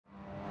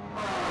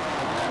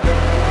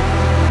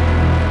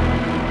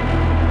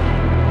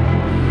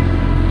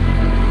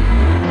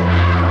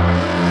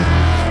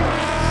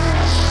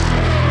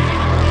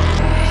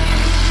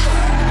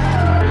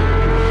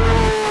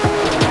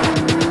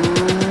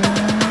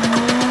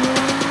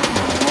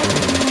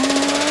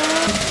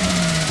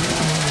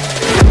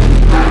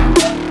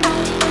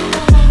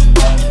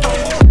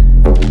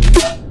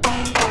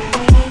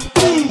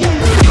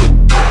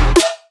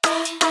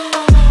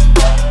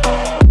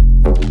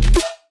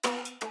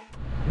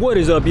What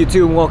is up,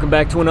 YouTube, and welcome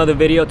back to another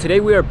video. Today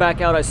we are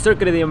back out at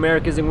Circuit of the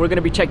Americas and we're going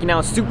to be checking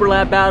out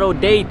Superlap Battle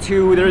Day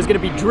 2. There's going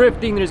to be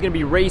drifting, there's going to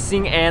be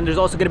racing, and there's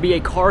also going to be a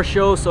car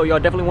show. So y'all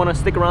definitely want to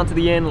stick around to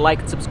the end, like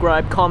and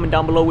subscribe, comment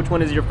down below which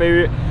one is your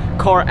favorite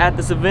car at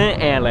this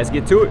event, and let's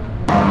get to it.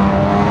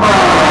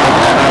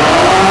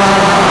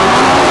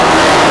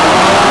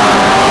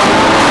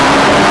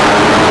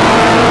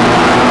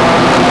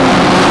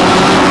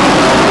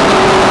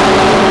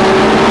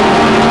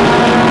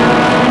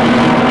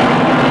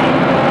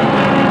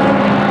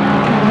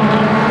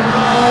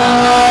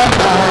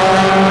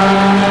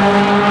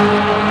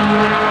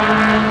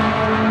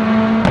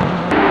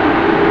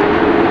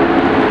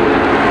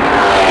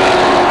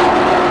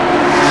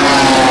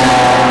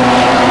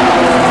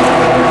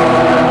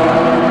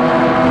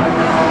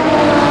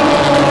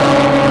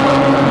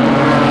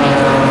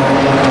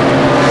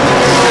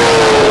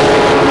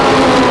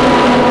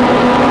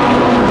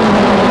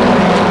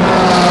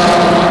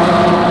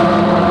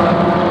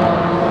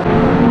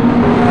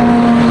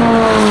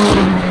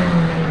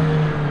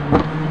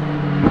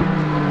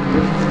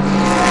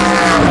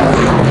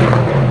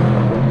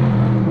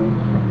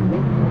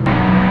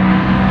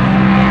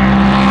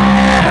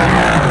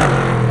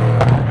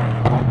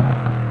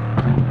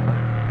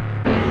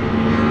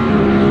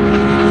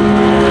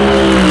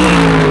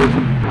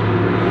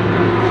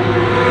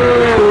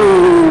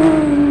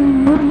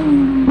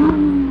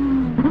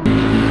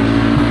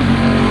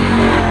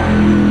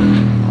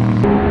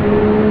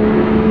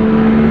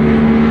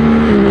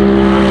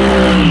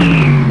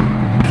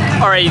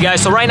 Alright, you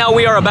guys, so right now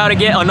we are about to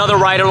get another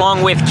ride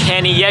along with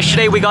Kenny.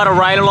 Yesterday we got a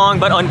ride along,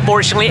 but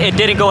unfortunately it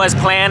didn't go as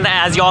planned.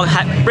 As y'all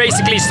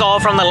basically saw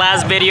from the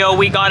last video,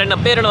 we got in a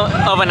bit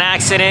of an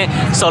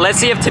accident. So let's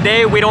see if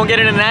today we don't get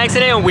in an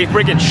accident and we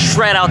freaking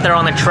shred out there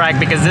on the track,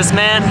 because this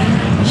man,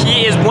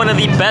 he is one of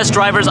the best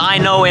drivers I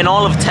know in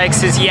all of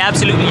Texas. He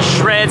absolutely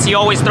shreds. He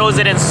always throws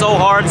it in so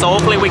hard. So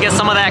hopefully we get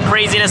some of that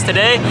craziness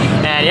today.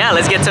 And yeah,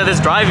 let's get to this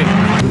driving.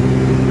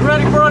 You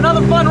ready for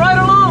another fun ride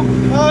along?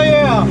 Oh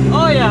yeah!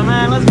 Oh yeah,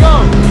 man, let's go!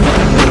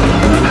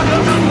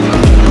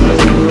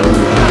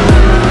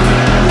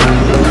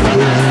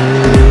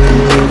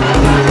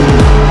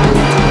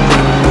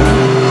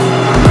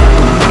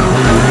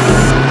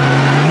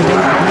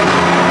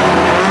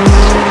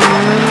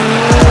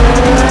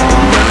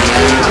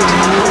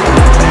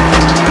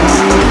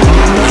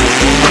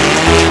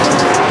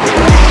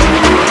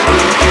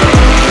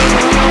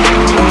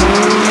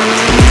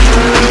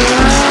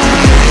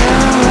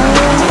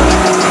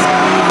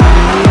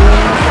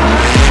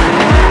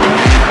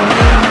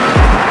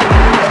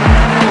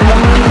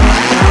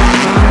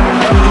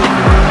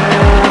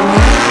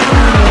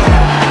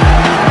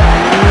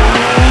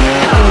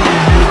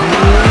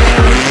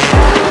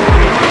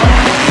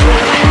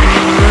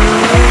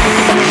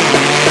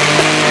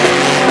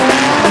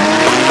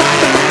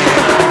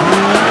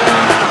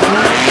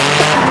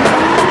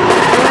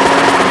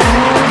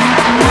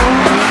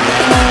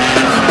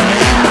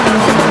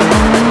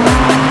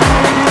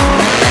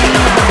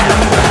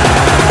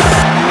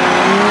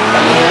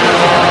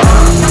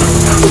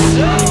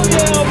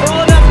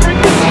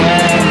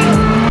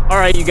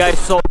 Alright, you guys,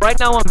 so right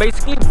now I'm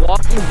basically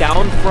walking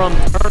down from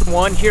turn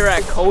 1 here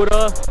at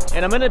Coda,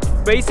 and I'm gonna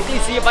basically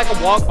see if I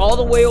can walk all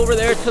the way over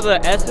there to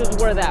the S's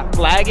where that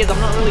flag is. I'm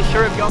not really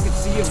sure if y'all can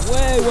see it.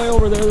 Way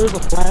over there, there's a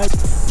flag.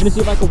 I'm gonna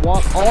see if I can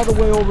walk all the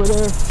way over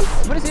there.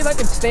 I'm gonna see if I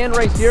can stand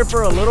right here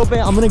for a little bit.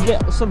 I'm gonna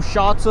get some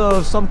shots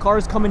of some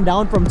cars coming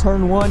down from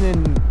turn 1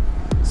 and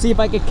see if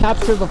I can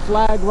capture the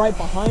flag right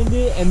behind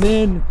it, and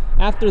then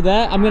after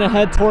that I'm gonna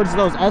head towards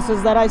those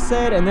S's that I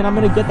said, and then I'm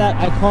gonna get that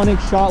iconic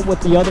shot with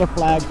the other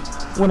flag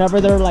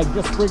whenever they're like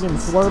just friggin'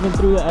 swerving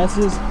through the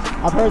S's.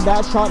 I've heard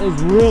that shot is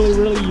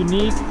really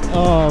unique.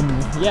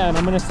 Yeah, and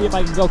I'm gonna see if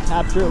I can go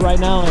capture it right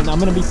now, and I'm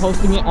gonna be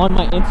posting it on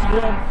my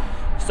Instagram.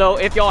 So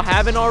if y'all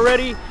haven't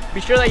already,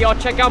 be sure that y'all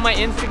check out my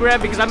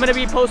Instagram, because I'm gonna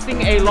be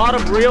posting a lot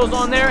of reels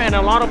on there and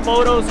a lot of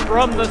photos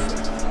from this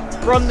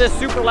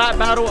Superlap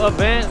Battle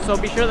event. So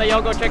be sure that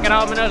y'all go check it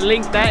out. I'm gonna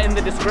link that in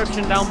the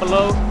description down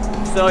below.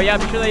 So yeah,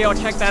 be sure that y'all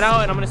check that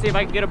out, and I'm gonna see if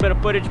I can get a bit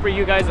of footage for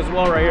you guys as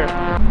well right here.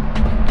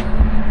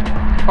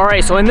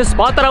 Alright, so in this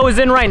spot that I was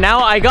in right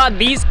now, I got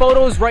these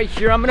photos right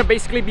here. I'm gonna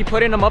basically be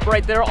putting them up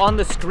right there on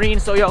the screen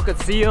so y'all could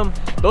see them.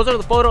 Those are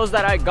the photos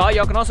that I got.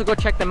 Y'all can also go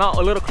check them out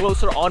a little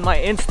closer on my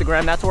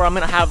Instagram. That's where I'm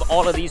gonna have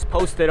all of these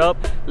posted up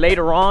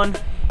later on.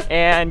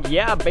 And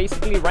yeah,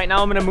 basically right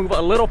now I'm gonna move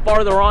a little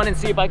farther on and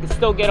see if I can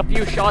still get a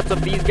few shots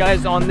of these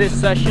guys on this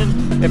session.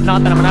 If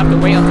not, then I'm gonna have to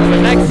wait until the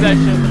next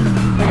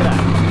session. Look at that.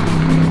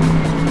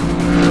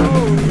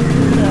 Oh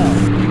yeah.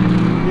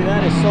 Dude,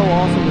 that is so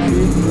awesome to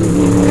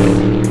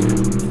see.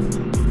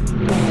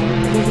 I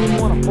don't even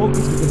want to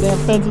focus because the damn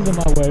fence is in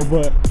my way,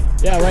 but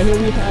yeah, right here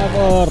we have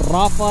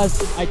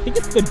Rafa's, I think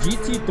it's the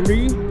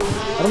GT3.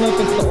 I don't know if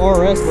it's the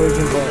RS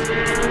version, but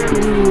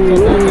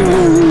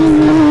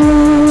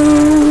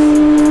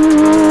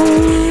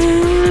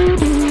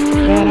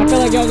man, I feel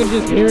like y'all can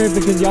just hear it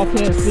because y'all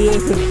can't see it,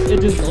 because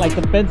it just like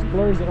the fence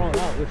blurs it all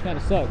out, which kind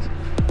of sucks.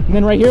 And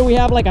then right here we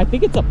have like, I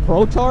think it's a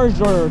Pro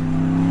Charged or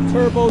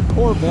turbo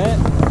Corvette.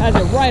 Has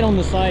it right on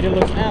the side. It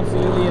looks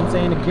absolutely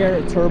insane. A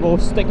Garrett turbo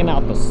sticking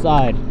out the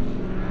side.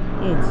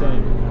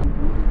 Insane.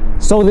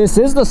 So this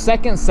is the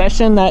second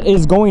session that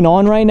is going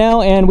on right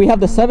now, and we have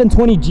the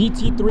 720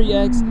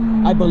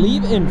 GT3X, I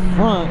believe, in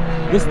front.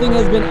 This thing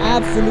has been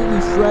absolutely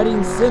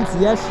shredding since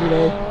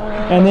yesterday.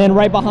 And then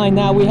right behind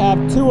that, we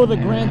have two of the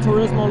Gran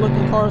Turismo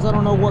looking cars. I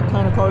don't know what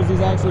kind of cars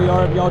these actually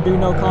are. If y'all do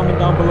know, comment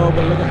down below,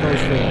 but look at those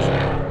things.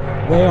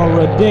 They are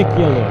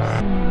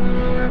ridiculous.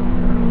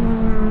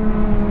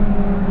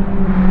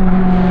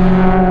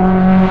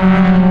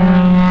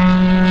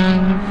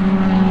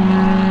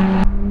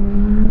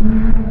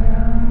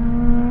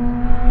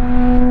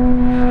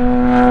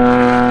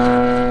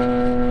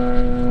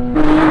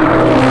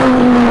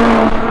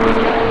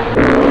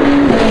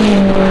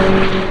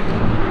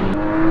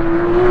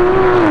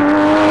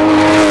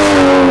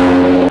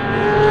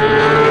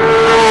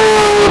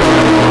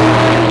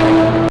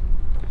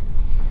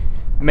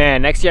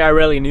 Man, next year I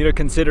really need to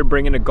consider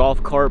bringing a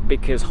golf cart,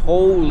 because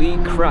holy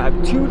crap,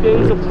 2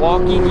 days of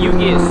walking, you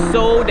get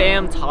so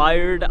damn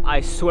tired.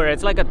 I swear,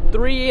 it's like a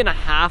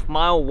 3.5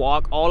 mile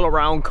walk all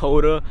around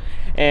COTA,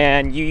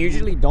 and you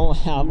usually don't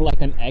have like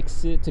an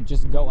exit to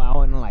just go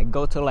out and like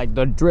go to like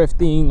the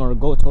drifting or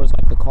go towards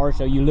like the car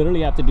show. You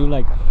literally have to do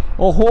like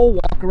a whole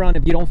walk around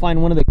if you don't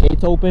find one of the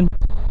gates open,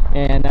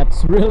 and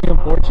that's really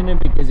unfortunate,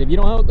 because if you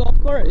don't have a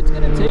golf cart, it's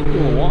gonna take you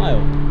a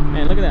while.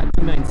 Man, look at that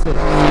 296.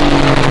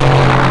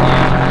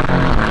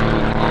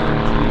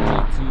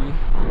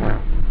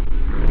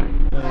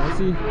 Let's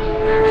see. These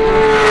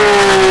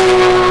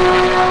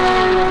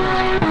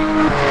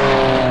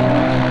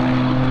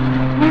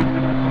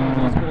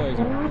boys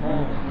are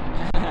hauling.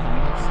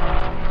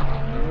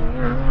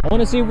 I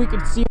want to see if we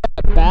could see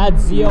that bad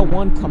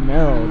ZL1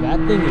 Camaro. That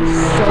thing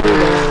is so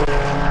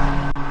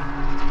bad.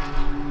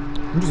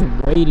 I'm just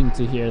waiting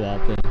to hear that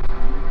thing. I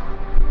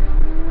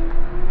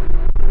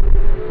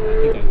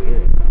think I hear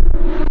it.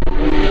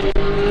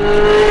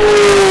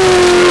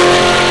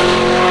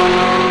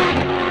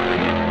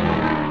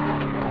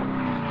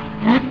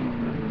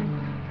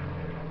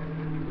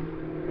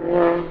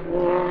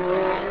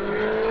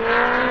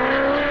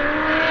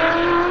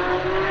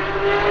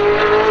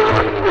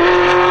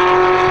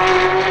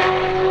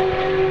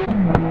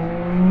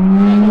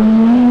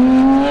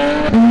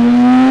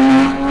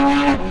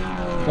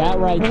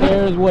 Right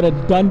there is what a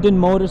Dundon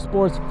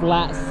Motorsports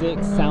Flat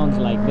 6 sounds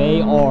like.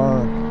 They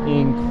are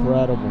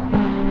incredible.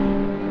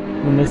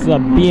 And this is a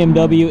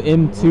BMW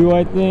M2,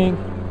 I think.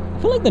 I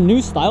feel like the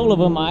new style of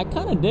them, I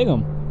kind of dig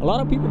them. A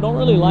lot of people don't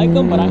really like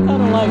them, but I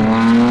kind of like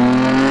them.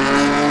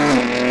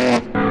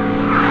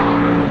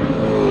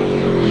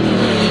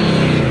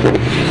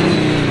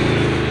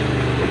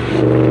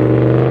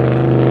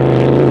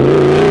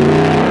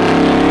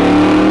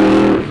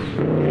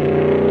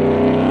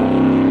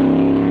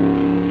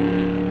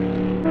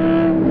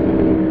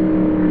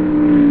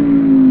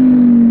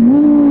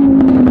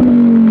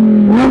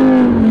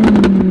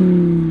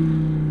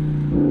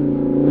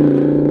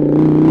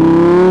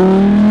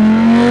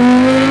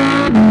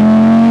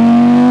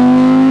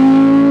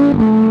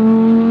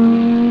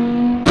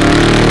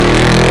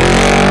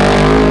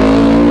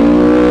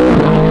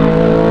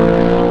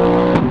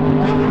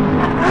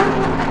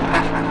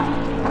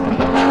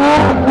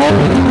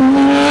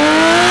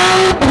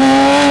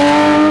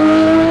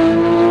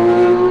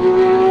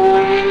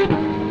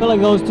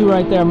 Those two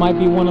right there might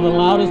be one of the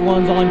loudest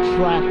ones on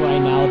track right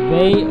now.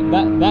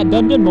 That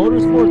Dundon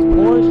Motorsports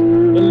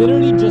Porsche, it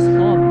literally just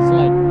hums.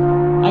 Like,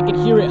 I could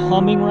hear it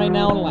humming right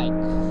now like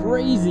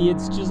crazy.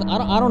 It's just,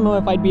 I don't know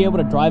if I'd be able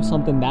to drive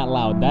something that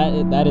loud.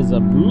 That is a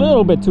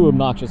little bit too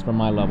obnoxious for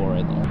my level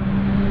right there.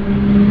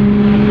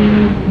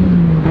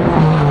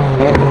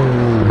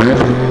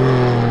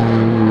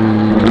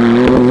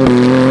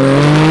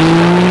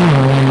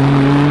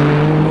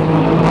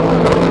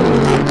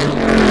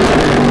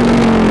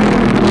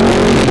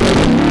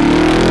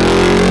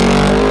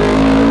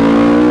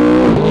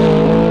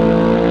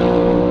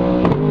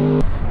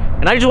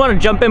 And I just want to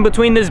jump in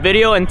between this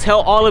video and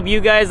tell all of you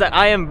guys that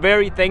I am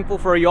very thankful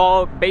for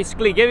y'all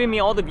basically giving me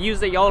all the views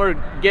that y'all are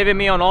giving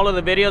me on all of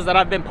the videos that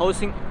I've been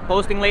posting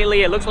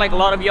lately. It looks like a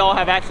lot of y'all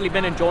have actually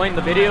been enjoying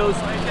the videos.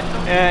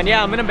 And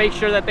yeah, I'm gonna make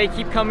sure that they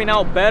keep coming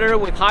out better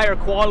with higher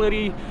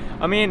quality.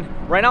 I mean,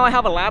 right now I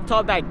have a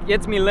laptop that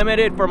gets me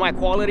limited for my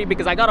quality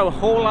because I got a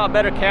whole lot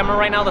better camera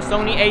right now, the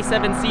Sony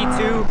a7C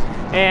II,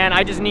 and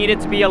I just need it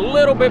to be a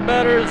little bit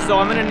better. So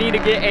I'm gonna need to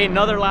get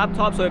another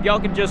laptop. So if y'all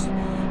could just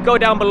go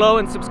down below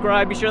and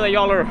subscribe, be sure that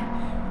y'all are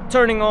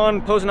turning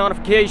on post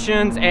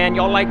notifications and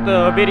y'all like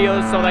the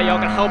videos so that y'all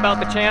can help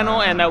out the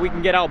channel and that we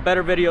can get out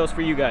better videos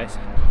for you guys.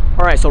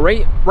 All right, so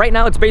right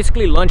now it's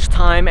basically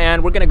lunchtime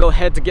and we're gonna go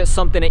ahead to get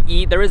something to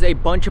eat. There is a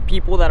bunch of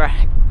people that are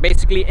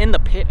basically in the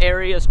pit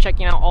areas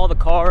checking out all the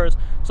cars,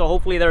 so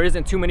hopefully there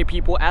isn't too many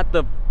people at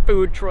the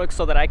food truck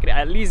so that I could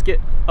at least get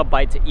a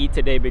bite to eat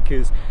today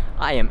because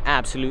I am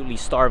absolutely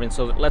starving.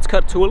 So let's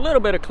cut to a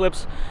little bit of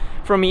clips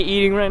from me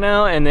eating right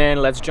now, and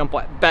then let's jump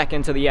back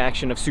into the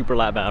action of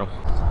Superlap battle.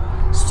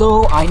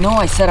 So I know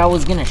I said I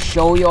was gonna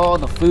show y'all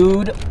the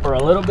food for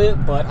a little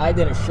bit, but I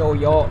didn't show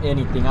y'all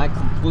anything. I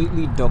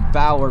completely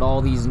devoured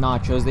all these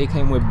nachos. They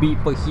came with beef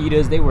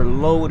fajitas. They were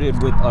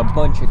loaded with a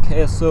bunch of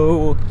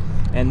queso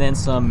and then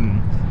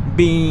some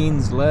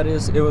beans,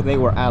 lettuce. They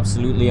were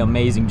absolutely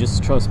amazing.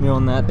 Just trust me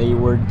on that. They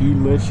were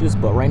delicious.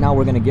 But right now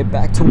we're gonna get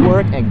back to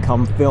work and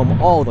come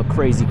film all the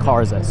crazy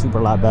cars at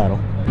Superlap Battle.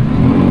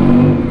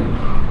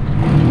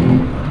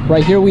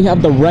 Right here we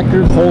have the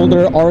record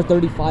holder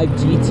R35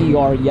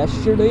 GTR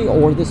yesterday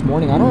or this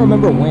morning. I don't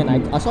remember when.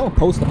 I saw a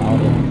post about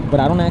it,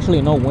 but I don't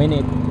actually know when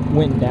it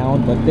went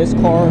down. But this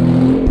car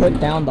put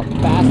down the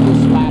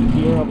fastest lap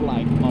here of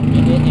like a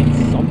minute and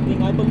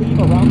something, I believe,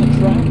 around the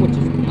track, which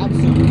is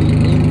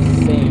absolutely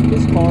insane.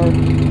 This car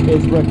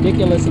is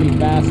ridiculously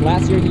fast.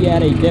 Last year he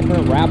had a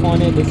different wrap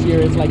on it. This year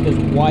it's like this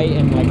white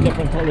and like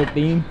different color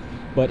theme,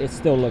 but it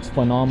still looks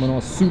phenomenal.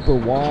 Super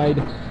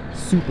wide,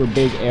 super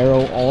big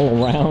arrow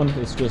all around.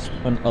 It's just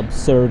an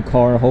absurd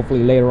car.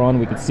 Hopefully later on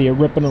we can see it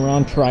ripping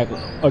around track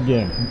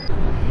again.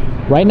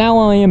 Right now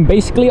I am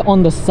basically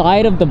on the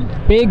side of the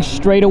big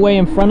straightaway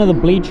in front of the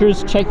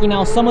bleachers, checking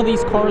out some of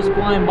these cars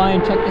flying by.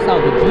 And check this out,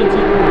 the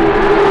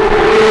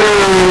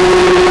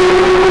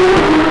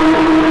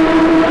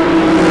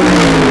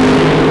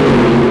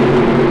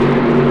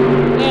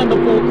and the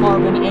full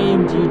carbon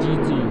AMG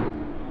GT.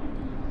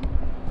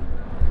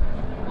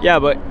 Yeah,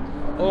 but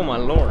oh my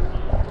lord,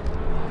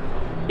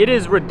 it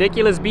is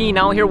ridiculous being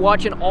out here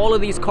watching all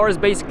of these cars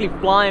basically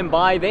flying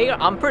by.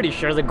 I'm pretty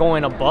sure they're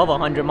going above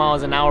 100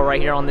 miles an hour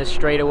right here on this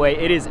straightaway.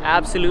 It is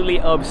absolutely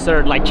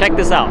absurd. Like, check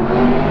this out.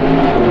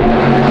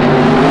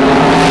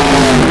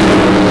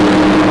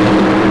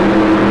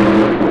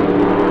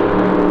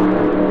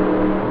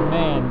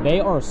 Man, they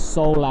are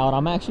so loud.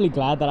 I'm actually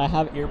glad that I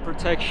have ear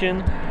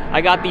protection. I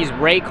got these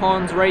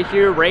Racecars right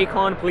here.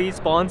 Raycon, please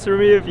sponsor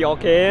me if y'all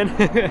can.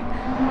 Check this out.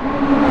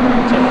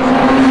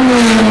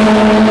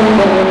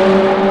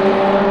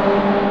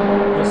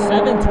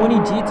 720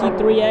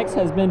 GT3X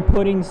has been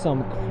putting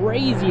some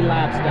crazy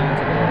laps down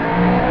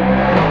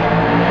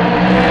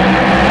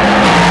today.